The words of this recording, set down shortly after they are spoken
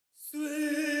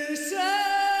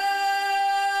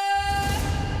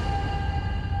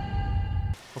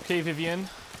Okay, Vivian.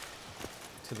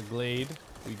 To the glade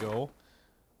we go.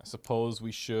 I suppose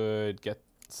we should get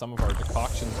some of our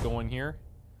decoctions going here.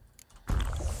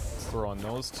 Let's throw on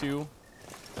those two.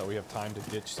 So we have time to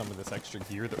ditch some of this extra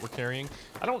gear that we're carrying.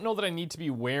 I don't know that I need to be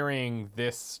wearing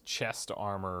this chest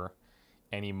armor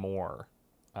anymore.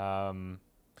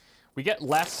 We get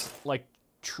less, like,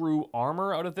 true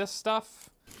armor out of this stuff.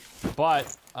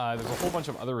 But there's a whole bunch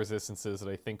of other resistances that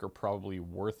I think are probably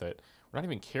worth it. We're not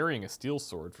even carrying a steel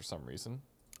sword for some reason.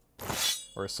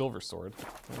 Or a silver sword.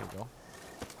 There we go.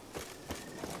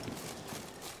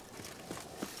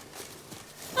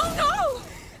 Oh no!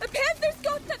 A panther's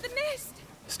got at the nest!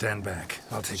 Stand back.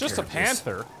 I'll take care of this. It's just a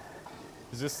panther.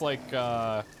 Is this like,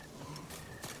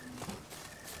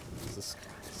 is this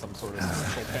some sort of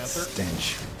special panther?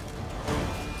 Stench.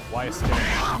 Why a stench?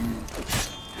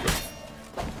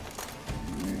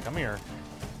 Come here.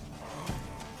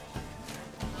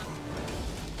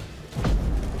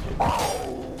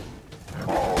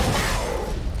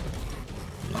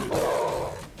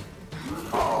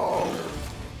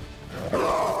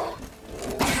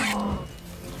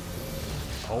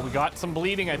 Oh, we got some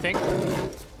bleeding, I think.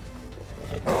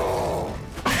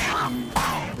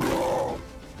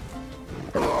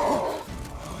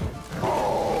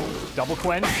 Double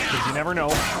quench, because you never know.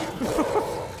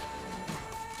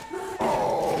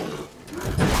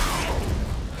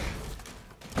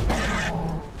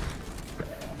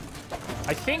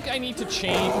 I think I need to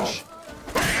change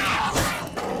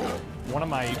one of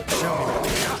my...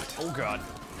 Oh god.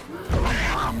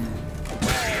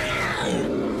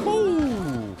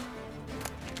 Ooh.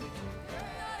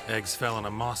 Eggs fell in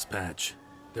a moss patch.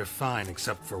 They're fine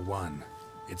except for one.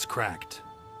 It's cracked.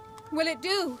 Will it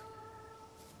do?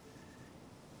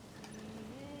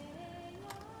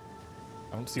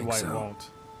 I don't see why it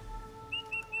won't.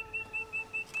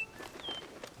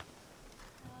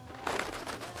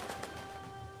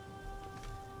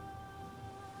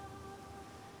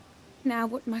 Now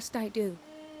what must I do?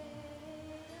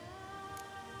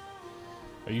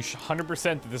 Are you 100%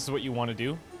 that this is what you want to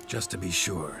do? Just to be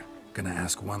sure, gonna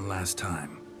ask one last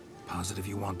time. Positive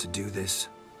you want to do this?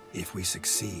 If we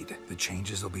succeed, the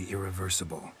changes will be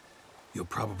irreversible. You'll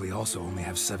probably also only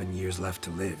have 7 years left to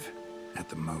live, at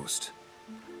the most.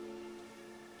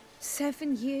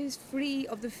 7 years free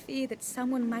of the fear that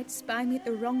someone might spy me at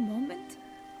the wrong moment?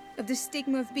 Of the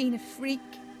stigma of being a freak,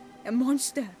 a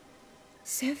monster?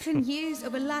 7 years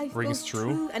of a life both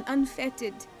true and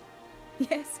unfettered.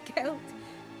 Yes, Geralt.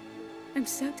 I'm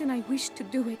certain I wish to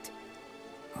do it.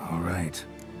 All right.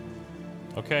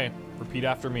 Okay, repeat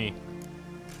after me.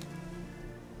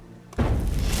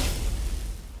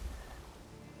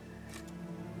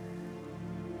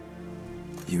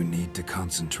 You need to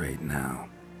concentrate now.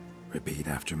 Repeat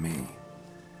after me.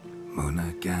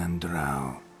 Muna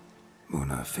Gandrau,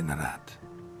 Muna Finerat.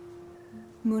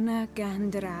 Muna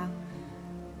Gandrau,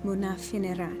 Muna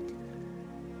Finerat.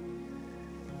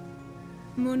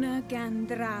 Muna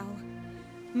Gandrau,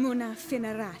 Muna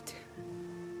Finerat.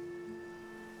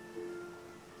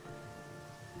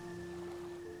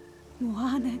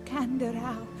 Muana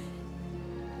Gandrau,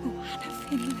 Muana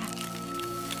Finerat.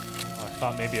 Oh, I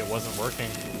thought maybe it wasn't working.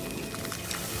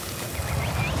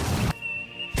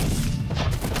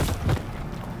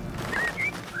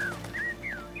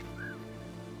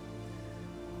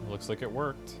 Looks like it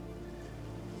worked.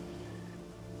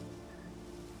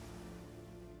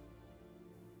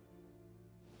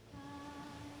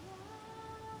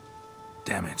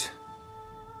 Damn it.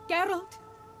 Geralt,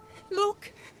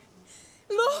 look!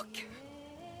 Look!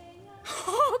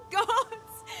 Oh,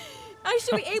 gods! I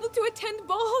shall be able to attend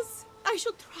balls. I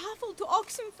shall travel to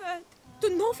Oxenfurt, to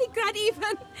Novigrad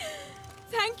even.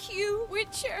 Thank you,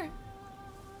 Witcher.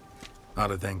 Ought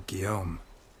to thank Guillaume.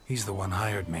 He's the one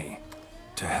hired me.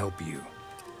 To help you.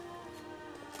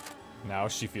 Now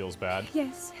she feels bad.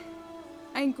 Yes.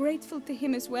 I'm grateful to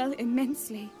him as well,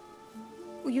 immensely.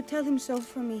 Will you tell him so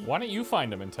for me? Why don't you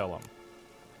find him and tell him?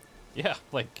 Yeah,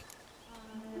 like...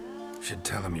 Should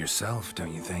tell him yourself,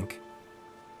 don't you think?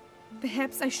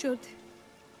 Perhaps I should.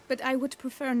 But I would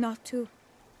prefer not to.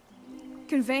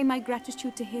 Convey my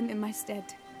gratitude to him in my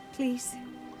stead. Please,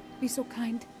 be so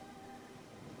kind.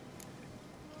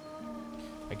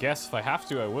 I guess if I have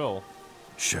to, I will.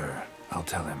 Sure, I'll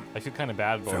tell him. I feel kind of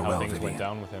bad about how things went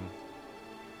down with him.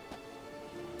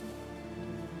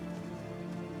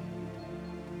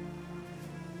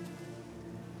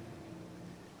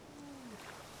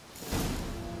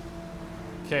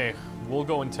 Okay, we'll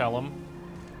go and tell him.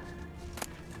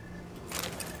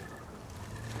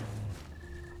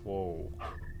 Whoa.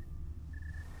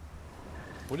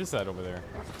 What is that over there?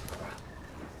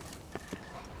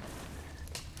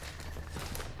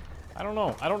 I don't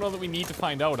know. I don't know that we need to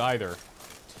find out either.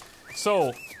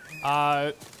 So,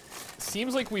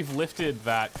 seems like we've lifted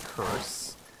that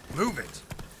curse. Move it.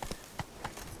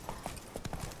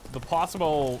 The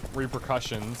possible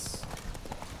repercussions,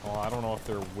 well, I don't know if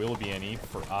there will be any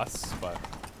for us, but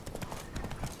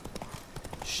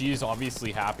she's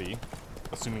obviously happy,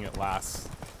 assuming it lasts.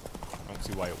 I don't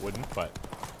see why it wouldn't, but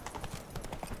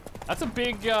that's a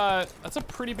big, that's a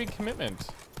pretty big commitment,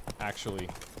 actually.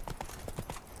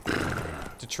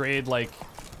 To trade, like,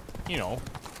 you know,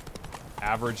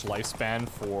 average lifespan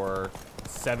for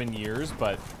 7 years,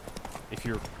 but if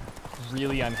you're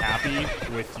really unhappy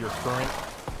with your current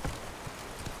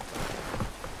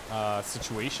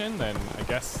situation, then I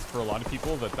guess for a lot of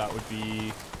people that'd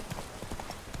be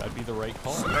the right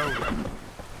call.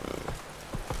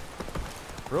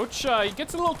 Roach, he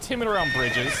gets a little timid around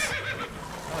bridges.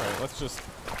 All right, let's just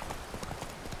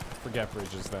forget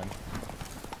bridges then.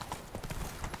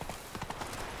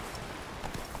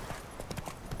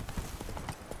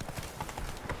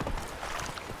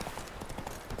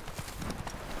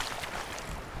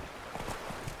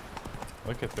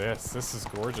 Look at this. This is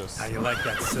gorgeous. How you like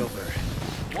that silver?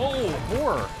 Whoa,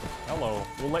 boar. Hello.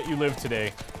 We'll let you live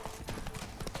today.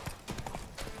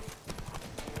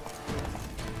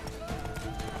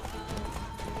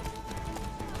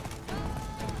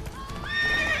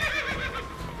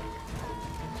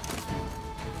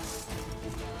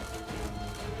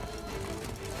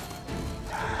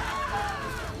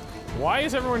 Why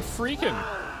is everyone freaking?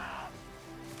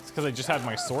 It's because I just had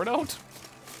my sword out?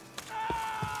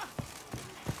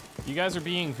 You guys are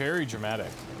being very dramatic.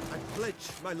 I pledge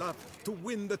my love to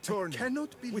win the tournament.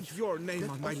 Cannot be with your name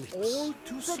on my lips. All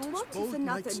but what if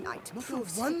another knight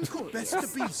proves one could best the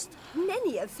beast.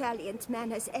 Many a valiant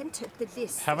man has entered the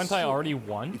list. Haven't I already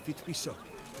won? If it be so,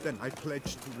 then I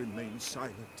pledge to remain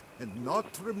silent and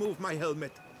not remove my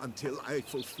helmet until I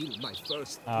fulfill my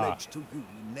first pledge to you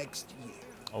next year.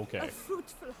 Okay. A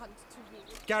fruitful hunt to you.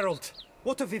 Geralt,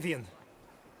 what of Vivian?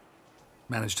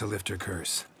 Managed to lift her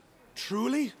curse.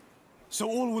 Truly? So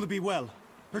all will be well.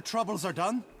 Her troubles are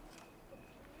done?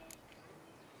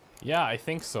 Yeah, I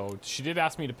think so. She did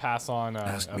ask me to pass on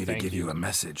Asked me to give you a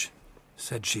message.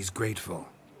 Said she's grateful.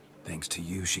 Thanks to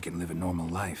you, she can live a normal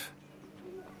life.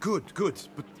 Good, good.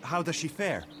 But how does she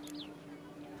fare?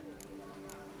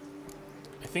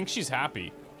 I think she's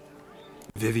happy.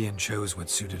 Vivian chose what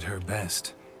suited her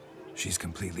best. She's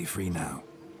completely free now.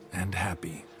 And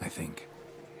happy, I think.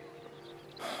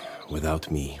 Without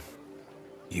me.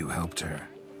 You helped her.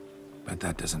 But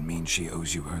that doesn't mean she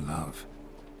owes you her love.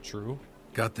 True.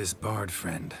 Got this bard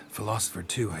friend. Philosopher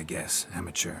too, I guess.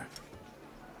 Amateur.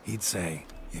 He'd say,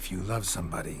 if you love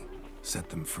somebody, set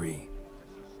them free.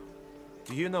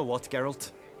 Do you know what,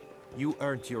 Geralt? You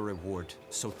earned your reward,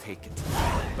 so take it.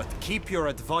 But keep your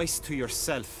advice to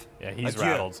yourself. Yeah, he's Adieu.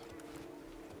 rattled.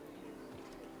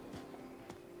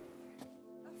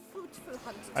 A fruitful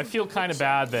hunt I to feel you, kind of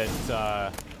Richard. bad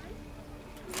that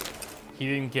he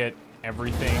didn't get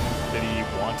everything that he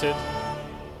wanted.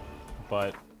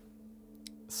 But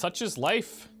such is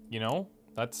life, you know?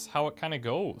 That's how it kind of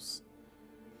goes.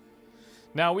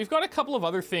 Now, we've got a couple of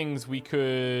other things we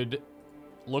could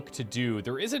look to do.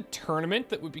 There is a tournament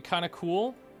that would be kind of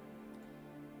cool.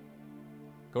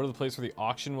 Go to the place where the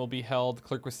auction will be held. The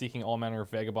clerk was seeking all manner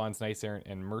of vagabonds, knights errant,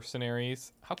 and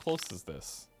mercenaries. How close is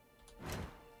this?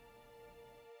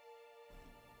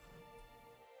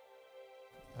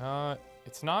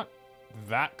 It's not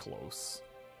that close.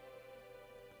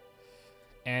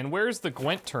 And where's the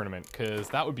Gwent tournament? Because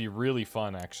that would be really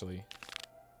fun, actually.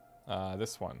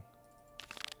 This one.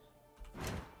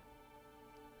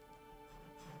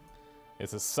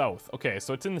 It's a south. Okay,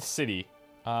 so it's in the city.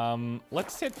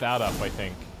 Let's hit that up, I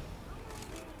think.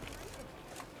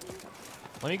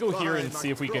 Let me go here and see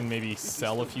if we can maybe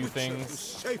sell a few things.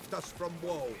 Saved us from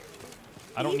woe.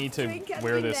 I don't need to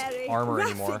wear this armor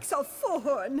anymore. Graphics of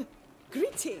Forhorn.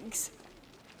 Greetings.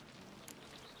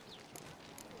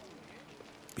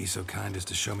 Be so kind as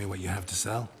to show me what you have to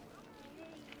sell?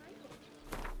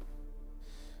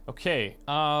 Okay,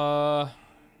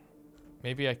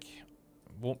 maybe I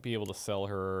won't be able to sell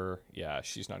her. Yeah,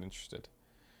 she's not interested.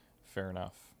 Fair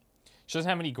enough. She doesn't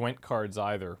have any Gwent cards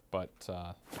either, but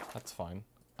that's fine.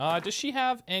 Does she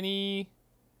have any...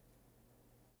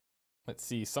 Let's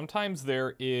see, sometimes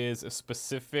there is a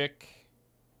specific...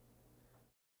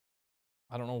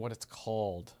 I don't know what it's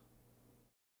called.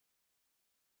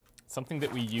 Something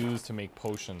that we use to make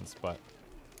potions, but...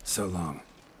 So long.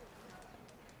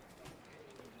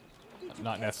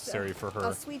 Not necessary for her.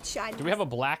 Our sweet shine. Do we have a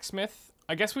blacksmith?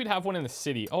 I guess we'd have one in the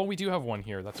city. Oh, we do have one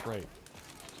here, that's right.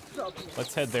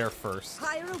 Let's head there first.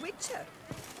 Hire a witcher.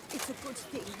 It's a good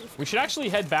thing. We should actually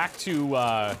head back to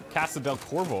Casa del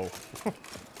Corvo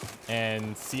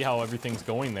and see how everything's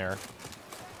going there.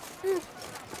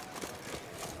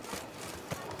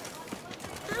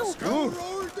 Scour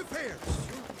all the fairs.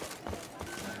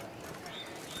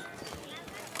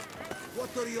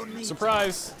 What are your needs?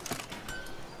 Surprise!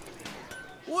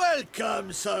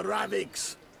 Welcome, Sir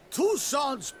Ravix,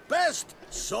 Toussaint's best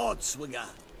sword swinger.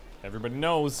 Everybody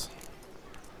knows.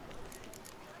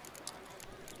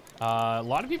 A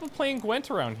lot of people playing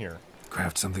Gwent around here.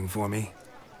 Craft something for me?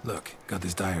 Look, got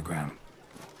this diagram.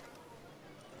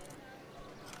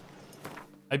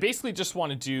 I basically just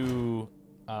want to do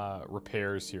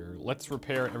repairs here. Let's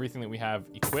repair everything that we have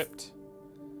equipped.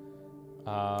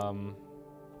 Let's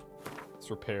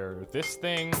repair this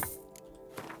thing.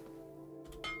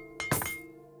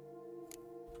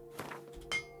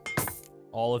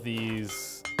 All of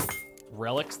these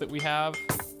relics that we have.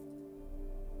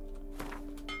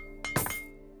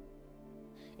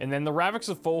 And then the Ravix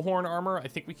of Fohorn armor, I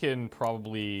think we can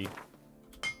probably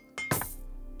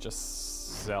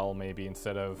just sell maybe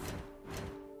instead of...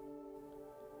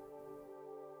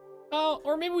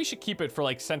 or maybe we should keep it for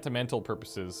like sentimental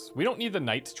purposes. We don't need the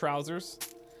knight's trousers.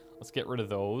 Let's get rid of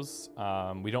those.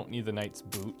 We don't need the knight's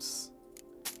boots.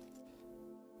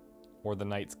 Or the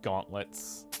knight's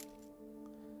gauntlets.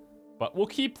 But we'll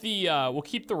keep the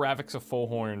Ravix of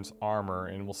Fohorn's armor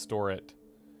and we'll store it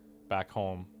back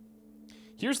home.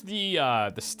 Here's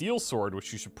the steel sword,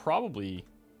 which you should probably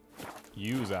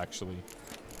use actually.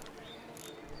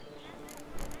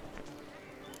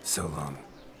 So long.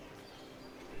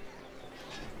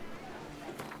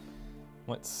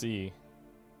 Let's see.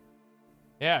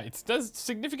 Yeah, it does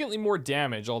significantly more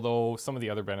damage, although some of the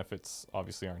other benefits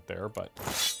obviously aren't there, but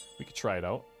we could try it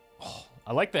out. Oh,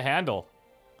 I like the handle.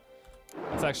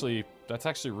 That's actually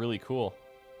really cool.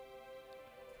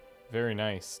 Very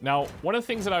nice. Now, one of the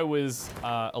things that I was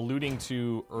alluding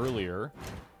to earlier,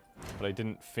 but I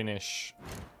didn't finish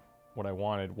what I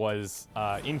wanted, was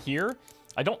in here.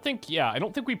 I don't think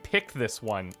we picked this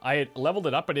one. I had leveled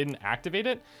it up, but I didn't activate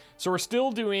it. So we're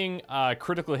still doing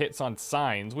critical hits on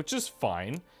signs, which is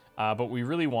fine. But what we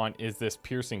really want is this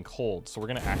piercing cold. So we're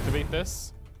gonna activate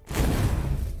this.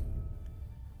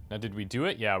 Now, did we do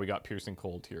it? Yeah, we got piercing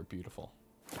cold here. Beautiful.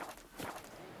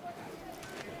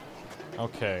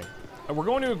 Okay. We're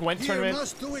going to a Gwent tournament.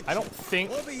 I don't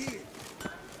think... Over here.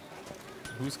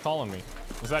 Who's calling me?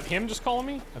 Was that him just calling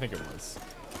me? I think it was.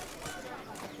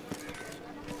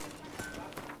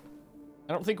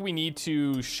 I don't think we need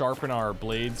to sharpen our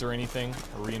blades or anything,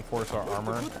 or reinforce our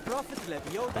armor.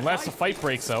 Unless a fight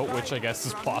breaks out, which I guess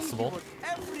is possible.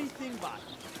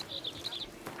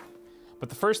 But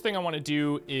the first thing I want to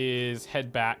do is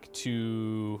head back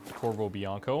to Corvo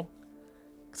Bianco.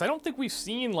 Because I don't think we've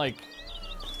seen, like...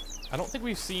 I don't think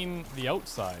we've seen the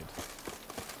outside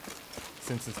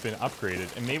since it's been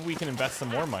upgraded. And maybe we can invest some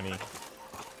more money.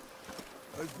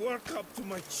 I work up to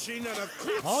my chin and I've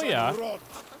caught Oh, yeah. rot.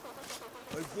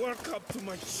 I work up to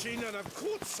my chin and I've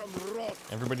caught some rot.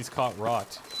 Everybody's caught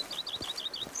rot.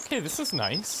 Okay, this is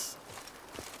nice.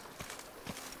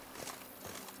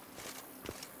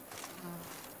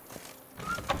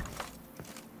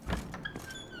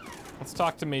 Let's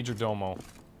talk to Major Domo.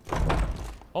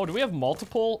 Oh, do we have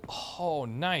multiple? Oh,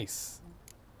 nice.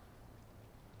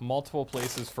 Multiple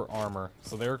places for armor.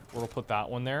 So there, we'll put that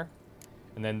one there.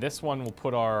 And then this one we'll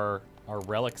put our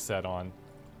relic set on.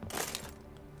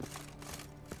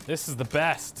 This is the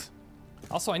best.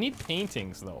 Also, I need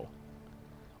paintings, though.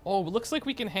 Oh, it looks like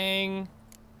we can hang...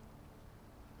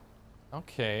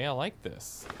 Okay, I like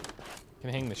this. Can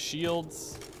hang the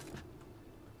shields.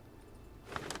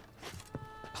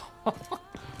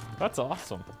 That's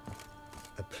awesome.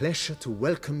 A pleasure to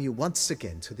welcome you once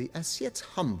again to the as yet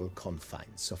humble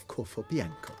confines of Corvo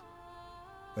Bianco.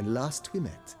 When last we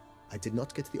met, I did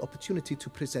not get the opportunity to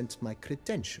present my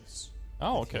credentials.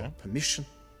 Oh, With okay. your permission,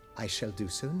 I shall do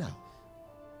so now.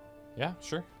 Yeah,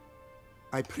 sure.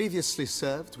 I previously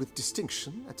served with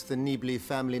distinction at the Nibli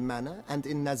family manor and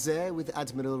in Nazaire with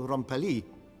Admiral Rompali,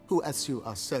 who, as you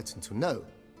are certain to know,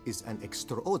 is an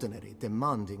extraordinary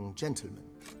demanding gentleman.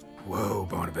 Whoa,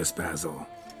 Barnabas Basil.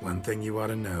 One thing you ought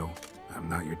to know. I'm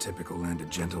not your typical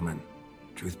landed gentleman.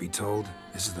 Truth be told,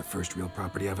 this is the first real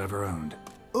property I've ever owned.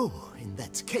 Oh, in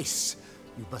that case,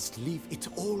 you must leave it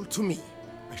all to me.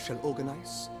 I shall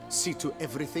organize, see to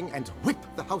everything, and whip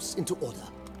the house into order.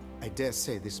 I dare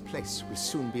say this place will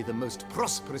soon be the most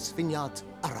prosperous vineyard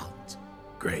around.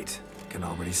 Great. Can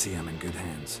already see I'm in good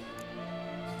hands.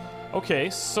 Okay,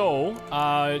 so,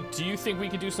 do you think we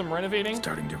could do some renovating?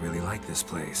 Starting to really like this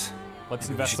place. Let's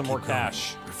Maybe we invest should some more keep going,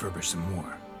 cash. Refurbish some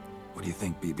more. What do you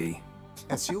think, BB?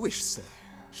 As you wish, sir.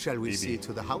 Shall we see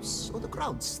to the house or the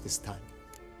grounds this time?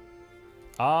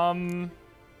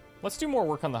 Let's do more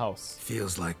work on the house.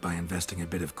 Feels like by investing a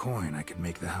bit of coin, I could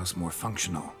make the house more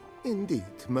functional. Indeed,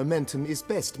 momentum is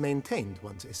best maintained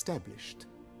once established.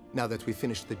 Now that we've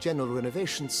finished the general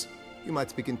renovations, you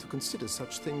might begin to consider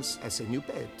such things as a new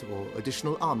bed, or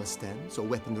additional armor stands, or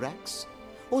weapon racks.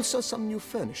 Also, some new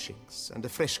furnishings, and a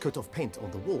fresh coat of paint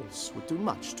on the walls would do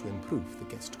much to improve the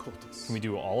guest quarters. Can we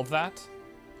do all of that?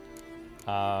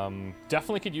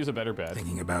 Definitely could use a better bed.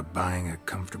 Thinking about buying a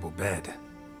comfortable bed.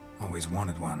 Always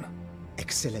wanted one.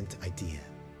 Excellent idea.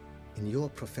 In your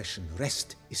profession,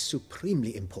 rest is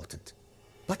supremely important.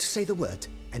 But say the word,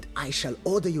 and I shall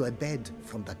order you a bed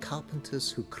from the carpenters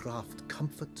who craft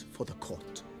comfort for the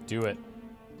court. Do it.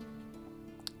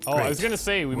 Oh, Great. I was gonna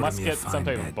say, we Order must me a get fine some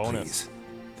type bed, of bonus. please.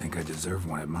 Think I deserve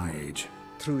one at my age.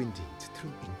 True indeed,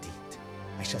 true indeed.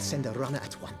 I shall send a runner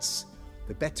at once.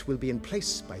 The bet will be in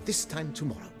place by this time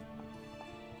tomorrow.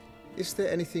 Is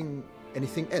there anything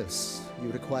else you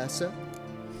require, sir?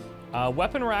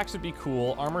 Weapon racks would be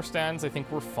cool. Armor stands, I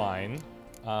think we're fine.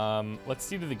 Let's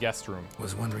see to the guest room.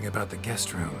 Was wondering about the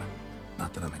guest room.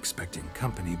 Not that I'm expecting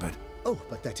company, but... Oh,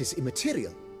 but that is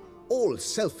immaterial. All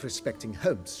self-respecting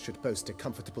homes should boast a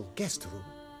comfortable guest room.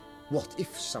 What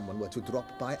if someone were to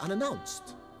drop by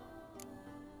unannounced?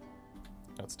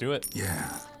 Let's do it.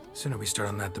 Yeah, sooner we start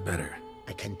on that, the better.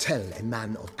 I can tell a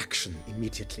man of action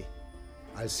immediately.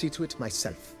 I'll see to it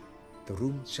myself. The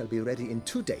room shall be ready in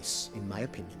 2 days, in my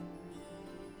opinion.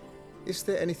 Is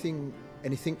there anything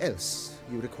else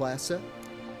you require, sir?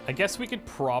 I guess we could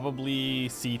probably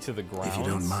see to the grounds. If you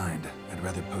don't mind, I'd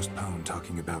rather postpone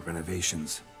talking about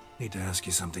renovations. Need to ask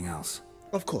you something else.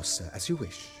 Of course, sir, as you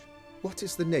wish. What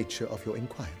is the nature of your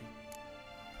inquiry?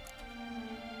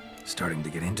 Starting to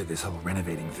get into this whole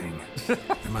renovating thing.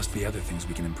 There must be other things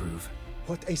we can improve.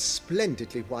 What a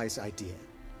splendidly wise idea.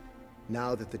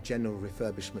 Now that the general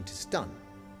refurbishment is done,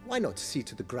 why not see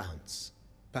to the grounds?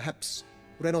 Perhaps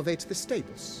renovate the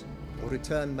stables, or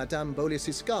return Madame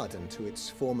Bolis's garden to its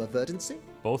former verdancy?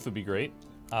 Both would be great.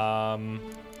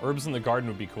 Herbs in the garden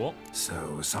would be cool.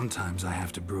 So sometimes I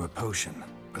have to brew a potion,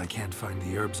 but I can't find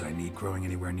the herbs I need growing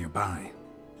anywhere nearby.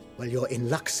 Well, you're in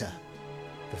luck, sir.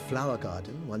 The flower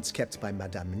garden, once kept by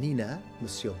Madame Nina,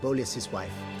 Monsieur Bolis's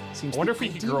wife, seems I wonder the if we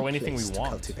could ideal grow anything we place to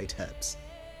want. cultivate herbs.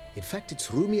 In fact,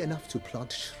 it's roomy enough to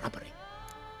plant shrubbery.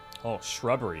 Oh,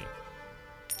 shrubbery.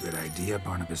 Good idea,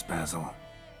 Barnabas Basil.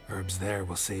 Herbs there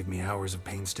will save me hours of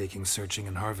painstaking searching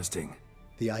and harvesting.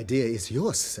 The idea is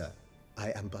yours, sir.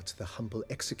 I am but the humble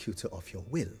executor of your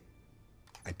will.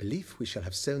 I believe we shall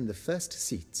have sown the first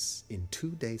seeds in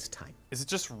 2 days' time. Is it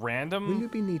just random Will you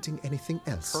be needing anything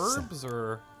else, herbs,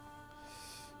 sir?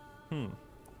 or...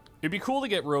 It'd be cool to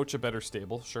get Roach a better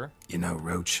stable, sure. You know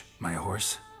Roach, my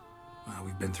horse? Well,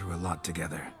 we've been through a lot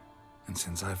together. And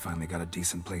since I've finally got a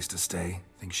decent place to stay,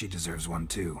 I think she deserves one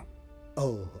too.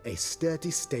 Oh, a sturdy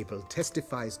stable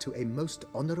testifies to a most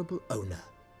honorable owner.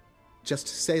 Just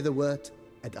say the word,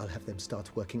 and I'll have them start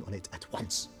working on it at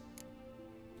once.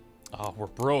 Oh, we're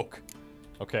broke.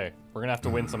 Okay, we're gonna have to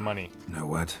win some money. Know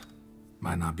what?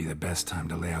 Might not be the best time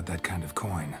to lay out that kind of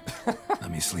coin.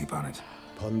 Let me sleep on it.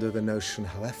 Ponder the notion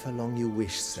however long you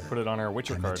wish, sir. Put it on our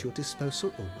Witcher I'm card. at your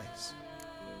disposal always.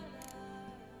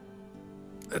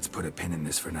 Let's put a pin in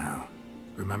this for now.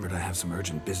 Remembered I have some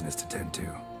urgent business to tend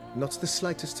to. Not the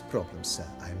slightest problem, sir.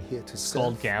 I am here to serve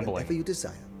called gambling. whenever you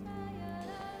desire.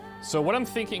 So what I'm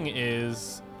thinking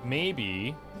is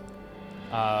maybe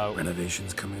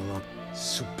Renovations coming along.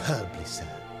 Superbly, sir.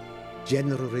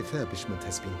 General refurbishment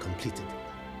has been completed.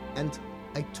 And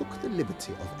I took the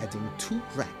liberty of adding 2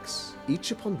 racks,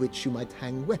 each upon which you might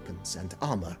hang weapons and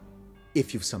armor,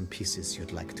 if you've some pieces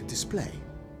you'd like to display.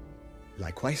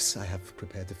 Likewise, I have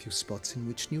prepared a few spots in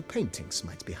which new paintings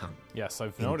might be hung. yes,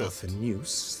 I've In noticed. other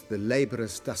news, the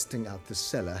laborers dusting out the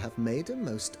cellar have made a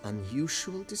most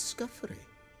unusual discovery.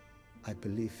 I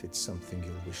believe it's something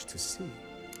you'll wish to see.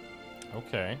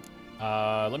 Okay.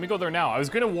 Let me go there now. I was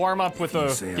gonna warm up with You a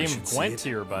say I game should of see Gwent it?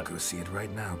 here, I'll but go see it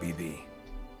right now, BB.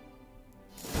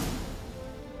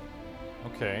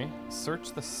 okay.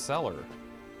 Search the cellar.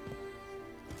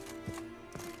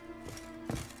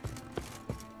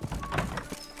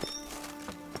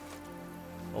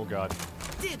 Oh god.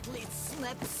 Diddly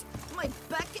slips. My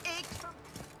back aches.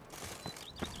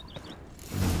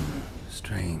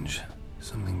 Strange.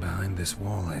 Something behind this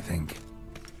wall, I think.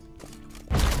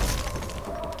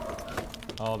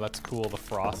 Oh, that's cool, the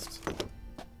frost.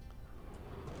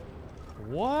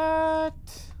 What?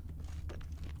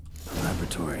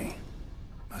 Laboratory.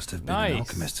 Must have been Nice. an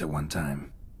alchemist at one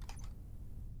time.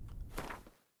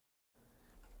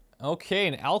 Okay,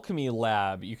 an alchemy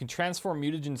lab. You can transform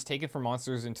mutagens taken from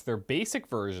monsters into their basic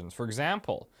versions. For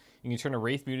example, you can turn a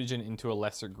wraith mutagen into a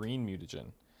lesser green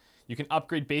mutagen. You can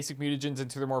upgrade basic mutagens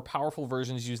into their more powerful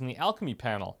versions using the alchemy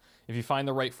panel. If you find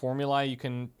the right formula, you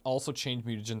can also change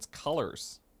mutagens'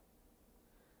 colors.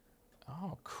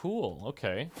 Oh, cool.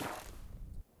 Okay.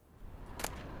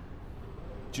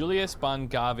 Julius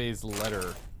Bangave's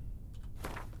letter.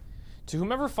 To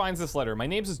whomever finds this letter, my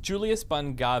name is Julius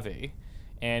Bangave,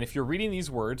 and if you're reading these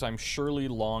words, I'm surely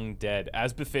long dead,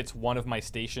 as befits one of my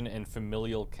station and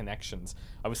familial connections.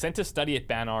 I was sent to study at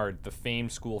Banard, the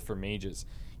famed school for mages.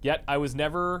 Yet I was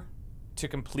never to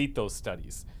complete those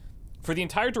studies. For the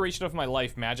entire duration of my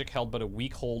life, magic held but a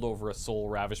weak hold over a soul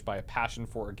ravished by a passion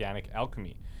for organic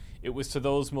alchemy. It was to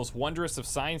those most wondrous of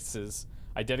sciences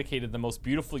I dedicated the most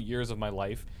beautiful years of my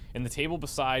life, and the table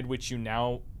beside which you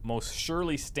now most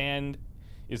surely stand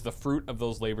is the fruit of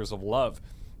those labors of love.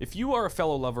 If you are a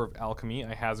fellow lover of alchemy,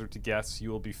 I hazard to guess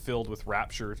you will be filled with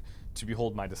rapture to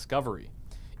behold my discovery.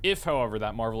 If, however,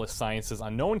 that marvelous science is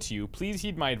unknown to you, please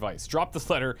heed my advice. Drop this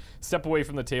letter, step away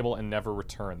from the table, and never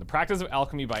return. The practice of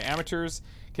alchemy by amateurs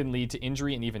can lead to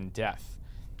injury and even death.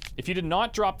 If you did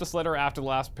not drop this letter after the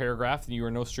last paragraph, then you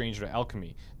are no stranger to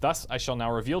alchemy. Thus, I shall now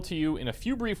reveal to you in a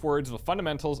few brief words the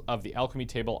fundamentals of the alchemy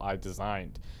table I've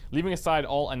designed. Leaving aside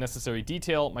all unnecessary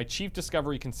detail, my chief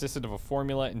discovery consisted of a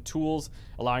formula and tools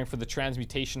allowing for the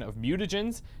transmutation of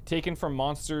mutagens taken from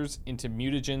monsters into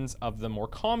mutagens of the more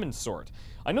common sort.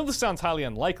 I know this sounds highly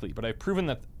unlikely, but I've proven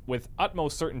that with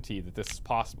utmost certainty that this is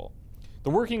possible. The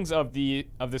workings of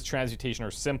this transmutation are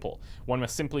simple. One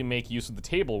must simply make use of the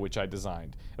table which I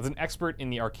designed. As an expert in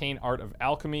the arcane art of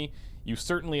alchemy, you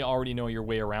certainly already know your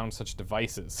way around such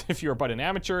devices. If you are but an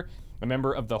amateur, a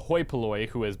member of the hoi polloi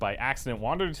who has by accident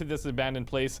wandered into this abandoned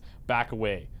place, back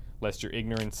away, lest your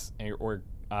ignorance or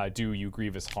do you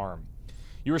grievous harm.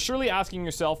 You are surely asking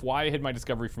yourself why I hid my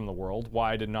discovery from the world,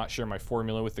 why I did not share my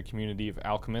formula with the community of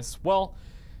alchemists. Well,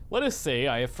 let us say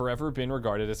I have forever been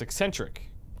regarded as eccentric,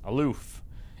 aloof,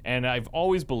 and I've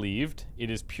always believed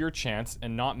it is pure chance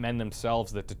and not men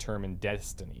themselves that determine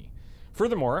destiny.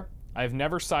 Furthermore, I have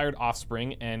never sired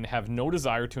offspring and have no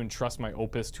desire to entrust my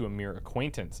opus to a mere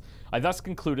acquaintance. I thus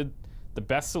concluded the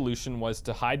best solution was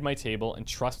to hide my table and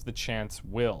trust the chance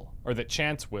will, or that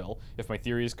chance will, if my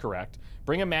theory is correct,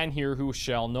 bring a man here who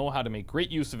shall know how to make great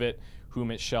use of it,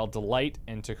 whom it shall delight,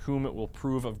 and to whom it will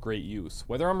prove of great use.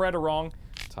 Whether I'm right or wrong,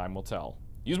 time will tell.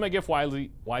 Use my gift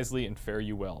wisely and fare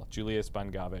you well. Julius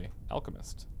Bangave,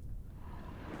 Alchemist.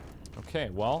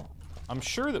 Okay, well, I'm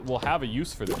sure that we'll have a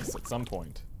use for this at some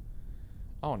point.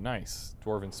 Oh, nice.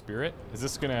 Dwarven Spirit. Is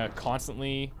this gonna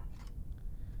constantly...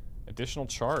 Additional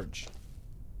charge.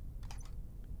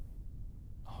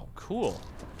 Oh, cool.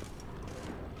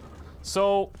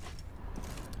 So,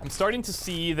 I'm starting to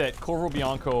see that Corvo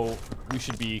Bianco, we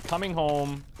should be coming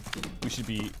home, we should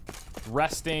be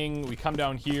resting, we come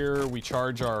down here, we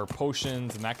charge our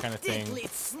potions and that kind of thing.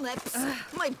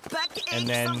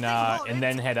 And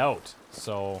then head out.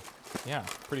 So, yeah,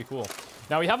 pretty cool.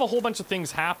 Now we have a whole bunch of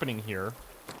things happening here,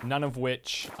 none of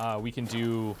which we can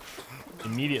do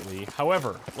immediately.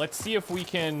 However, let's see if we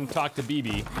can talk to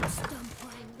BB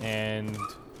and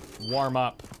warm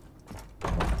up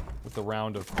with the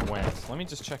round of Gwent. Let me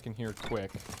just check in here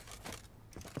quick.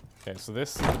 Okay, so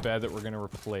this is the bed that we're gonna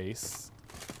replace.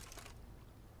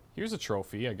 Here's a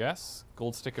trophy, I guess.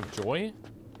 Gold Stick of Joy?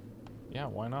 Yeah,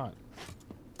 why not?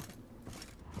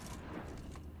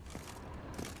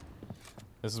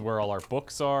 This is where all our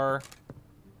books are.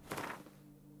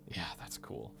 Yeah, that's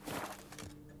cool.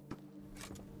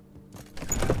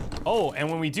 Oh, and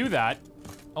when we do that,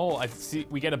 oh, I see,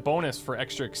 we get a bonus for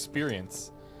extra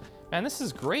experience. Man, this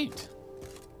is great.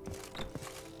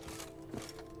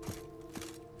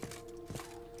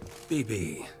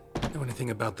 BB, know anything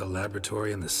about the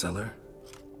laboratory in the cellar?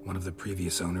 One of the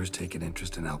previous owners take an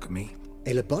interest in alchemy?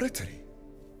 A laboratory?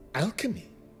 Alchemy?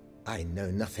 I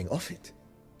know nothing of it.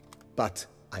 But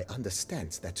I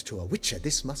understand that to a witcher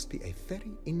this must be a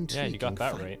very intriguing Yeah, you got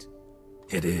that find. right.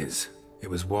 It is. It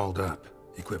was walled up.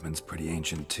 Equipment's pretty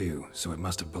ancient too, so it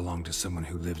must have belonged to someone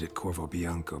who lived at Corvo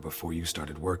Bianco before you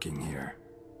started working here.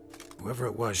 Whoever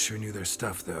it was sure knew their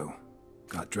stuff though.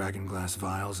 Got dragonglass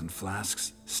vials and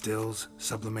flasks, stills,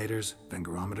 sublimators,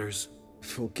 vengerometers.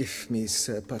 Forgive me,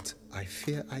 sir, but I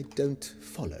fear I don't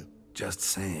follow. Just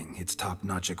saying, it's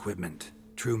top-notch equipment.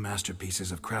 True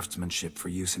masterpieces of craftsmanship for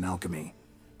use in alchemy.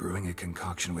 Brewing a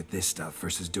concoction with this stuff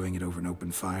versus doing it over an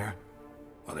open fire?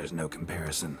 Well, there's no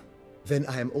comparison. Then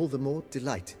I am all the more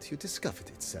delighted you discovered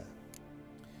it, sir.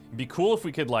 It'd be cool if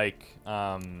we could, like,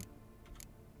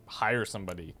 hire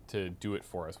somebody to do it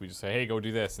for us. We just say, hey, go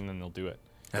do this, and then they'll do it.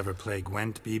 Ever play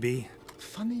Gwent, BB?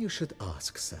 Funny you should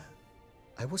ask, sir.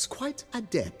 I was quite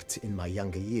adept in my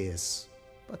younger years,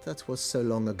 but that was so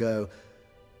long ago.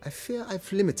 I fear I've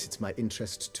limited my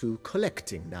interest to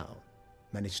collecting now.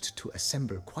 Managed to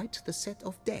assemble quite the set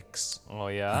of decks. Oh,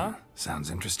 yeah?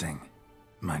 Sounds interesting.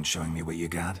 Mind showing me what you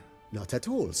got? Not at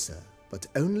all, sir, but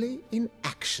only in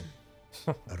action.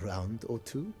 A round or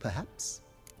two, perhaps?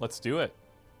 Let's do it.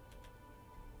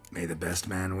 May the best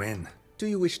man win. Do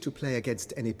you wish to play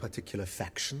against any particular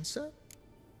faction, sir?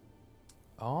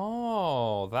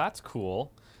 Oh, that's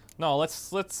cool. No,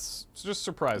 let's just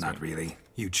surprise me. Not really.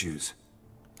 You choose.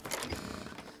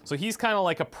 So he's kind of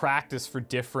like a practice for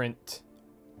different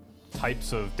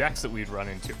types of decks that we'd run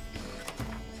into.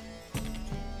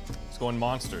 Let's go in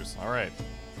monsters. All right.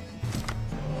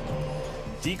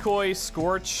 Decoy,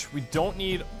 Scorch. We don't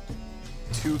need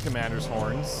 2 Commander's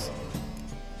Horns.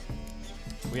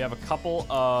 We have a couple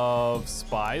of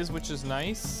Spies, which is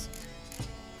nice.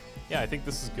 Yeah, I think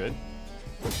this is good.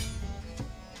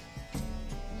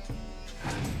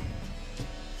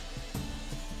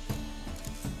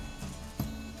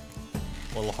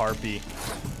 Little Harpy.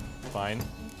 Fine.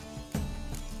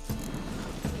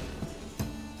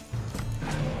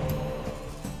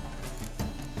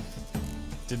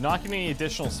 Did not get any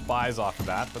additional spies off of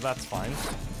that, but that's fine.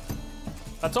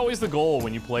 That's always the goal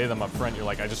when you play them up front. You're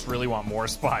like, I just really want more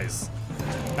spies.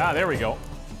 Ah, there we go.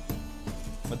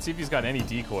 Let's see if he's got any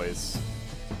decoys.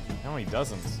 No, he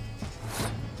doesn't.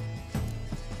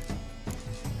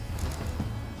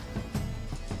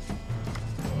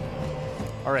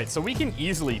 All right, so we can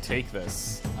easily take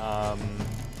this.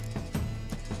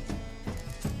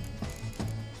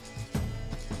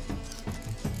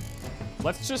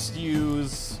 Let's just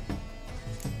use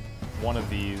one of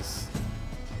these.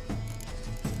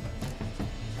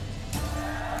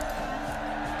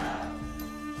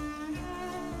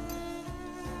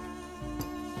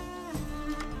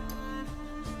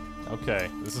 Okay,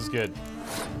 this is good.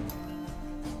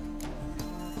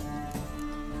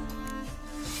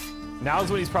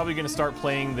 Now's when he's probably going to start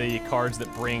playing the cards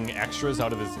that bring extras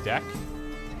out of his deck.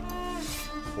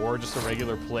 Or just a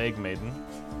regular Plague Maiden.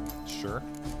 Sure.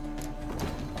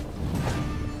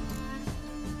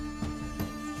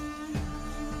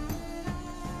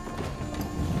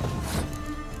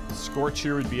 Scorch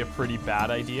here would be a pretty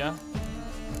bad idea.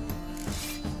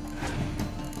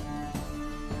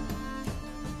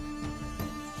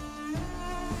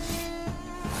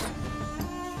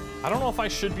 I don't know if I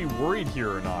should be worried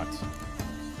here or not.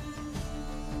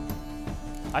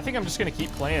 I think I'm just gonna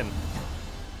keep playing.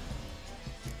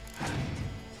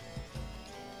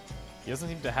 He doesn't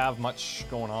seem to have much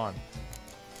going on.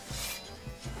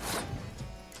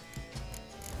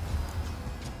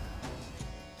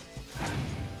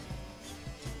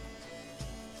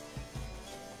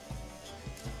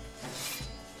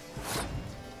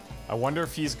 I wonder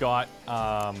if he's got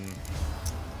a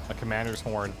Commander's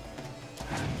Horn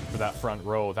for that front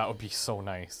row. That would be so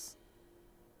nice.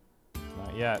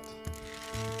 Not yet.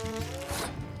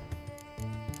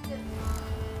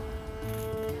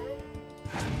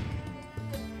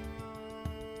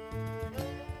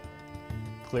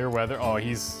 Clear weather. Oh,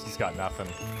 he's got nothing.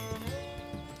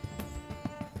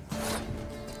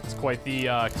 It's quite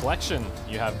the collection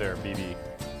you have there, BB.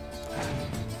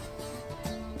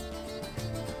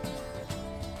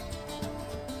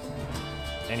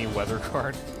 Any weather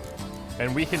card.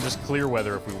 And we can just clear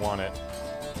weather if we want it.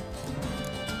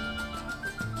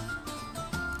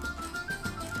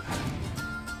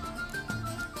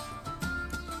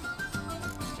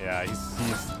 Yeah,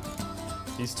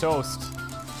 he's toast.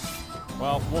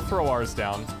 Well, we'll throw ours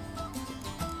down.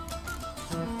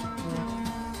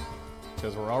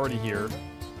 Because we're already here.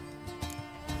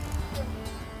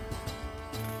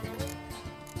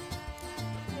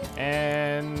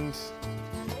 And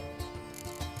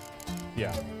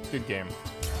yeah, good game.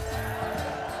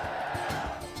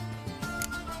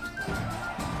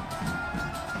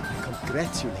 I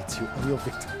congratulate you on your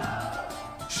victory.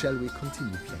 Shall we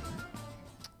continue playing?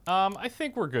 I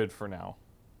think we're good for now.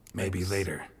 Maybe Thanks.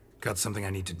 later. Got something I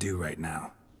need to do right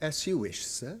now. As you wish,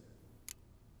 sir.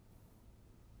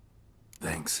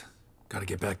 Thanks. Gotta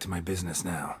get back to my business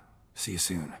now. See you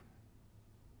soon.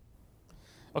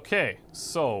 Okay,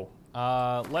 so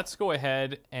let's go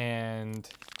ahead and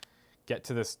get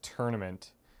to this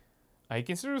tournament. He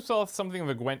considers himself something of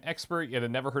a Gwent expert, yet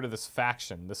had never heard of this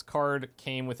faction. This card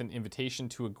came with an invitation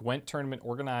to a Gwent tournament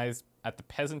organized at the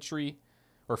Pheasantry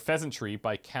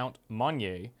by Count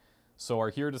Monnier. So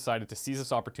our hero decided to seize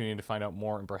this opportunity to find out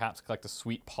more and perhaps collect a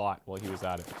sweet pot while he was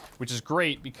at it. Which is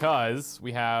great because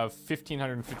we have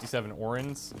 1,557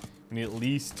 orens. We need at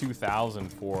least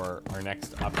 2,000 for our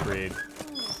next upgrade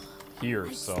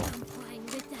here, so...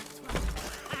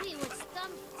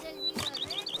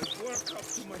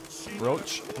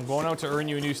 Roach, I'm going out to earn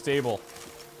you a new stable.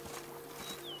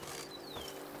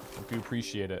 Hope you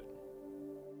appreciate it.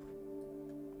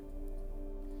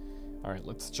 Alright,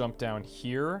 let's jump down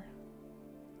here.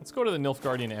 Let's go to the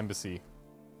Nilfgaardian embassy.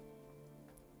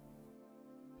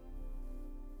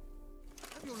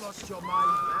 Have you lost your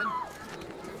mind, man?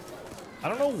 I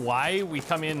don't know why we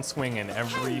come in swinging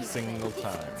every single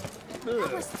time.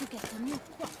 I was to get a new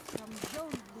quote from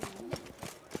Jean-Louis.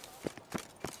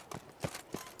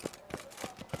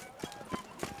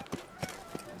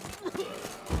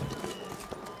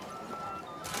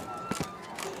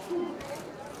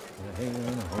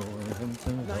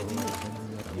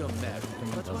 You're married,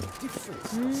 but what difference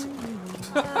does it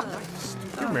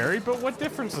make? You're married, but what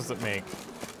difference does it make?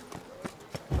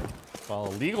 Well, a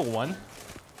legal one.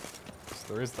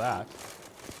 So there is that.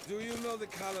 Do you know the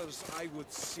colors I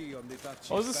would see on the Dutch?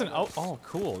 Oh, is this an out? Oh,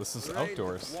 cool. This is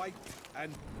outdoors. White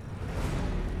and